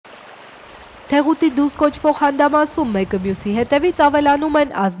Թեղուտի դուս կոչվող հանդամասում մեկը մյուսի հետևից ավելանում են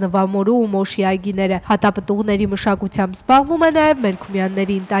ազնվամորու ու մոշի այգիները։ Հատապտուղների մշակությամբ զբաղվում է նաև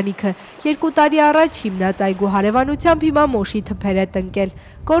Մերքումյանների ընտանիքը։ 2 տարի առաջ հիմնած այգու հարևանությամբ հիմա մոշի թփեր է տնկել։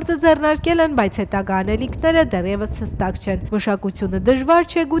 Գործը ձեռնարկել են, բայց հետագա անելիքները դեռևս հստակ չեն։ Մշակությունը դժվար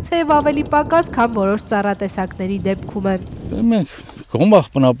չէ, գուցեև ավելի պակաս, քան որոշ ծառատեսակների դեպքում է։ Մենք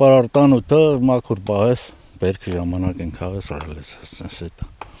գոմախ բնապարար տանուտը մաքուր պահես, բերքը ժամանակ են քաղես արելես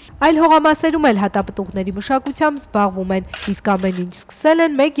հսենսետը։ Այլ հողամասերում էլ հատապտուղների մշակությամբ զբաղվում են, իսկ ամեն ինչ սկսել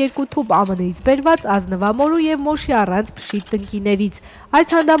են 1-2 թուփ ԱՄՆ-ից բերված ազնվամորու եւ մոշի առանց փշի տնկիներից։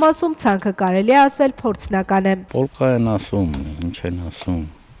 Այս հանդամասում ցանքը կարելի է ասել փորձնական է։ Պոլկա են ասում, ինչ են ասում,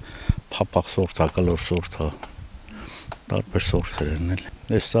 փափախ սորտ, կլոր սորտ, տարբեր սորտեր են էլ։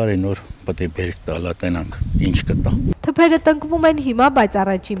 Այս տարի նոր պետք է բերք տալա, տենանք ինչ կտա։ Թփերը տնկվում են հիմա, բայց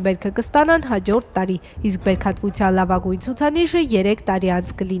առաջին բերքը կստանան հաջորդ տարի, իսկ բերքատվության լավագույն ցուցանիշը 3 տարի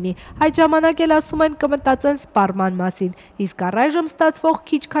անց կլինի։ Այդ ժամանակ էլ ասում են կմտածեն սպառման մասին, իսկ առայժմ ստացվող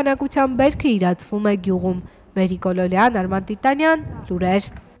քիչ քանակության բերքը իրացվում է գյուղում։ Մերիկոլոլյան, Արման Տիտանյան,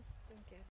 լուրեր։